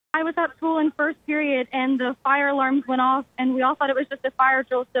I was at school in first period, and the fire alarms went off, and we all thought it was just a fire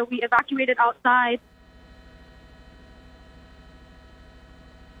drill, so we evacuated outside.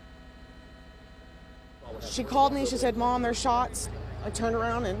 She called me. She said, "Mom, there's shots." I turned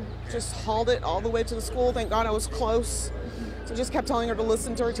around and just hauled it all the way to the school. Thank God I was close. So just kept telling her to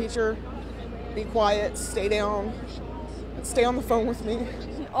listen to her teacher, be quiet, stay down, and stay on the phone with me.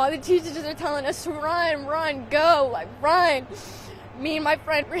 All the teachers are telling us to run, run, go, like run. Me and my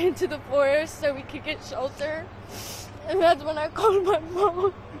friend ran to the forest so we could get shelter. And that's when I called my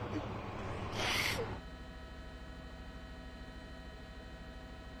mom.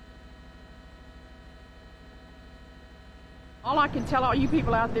 All I can tell all you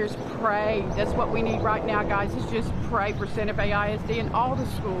people out there is pray. That's what we need right now, guys, is just pray for Santa Fe ISD and all the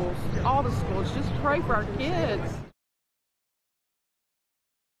schools. Just pray for our kids.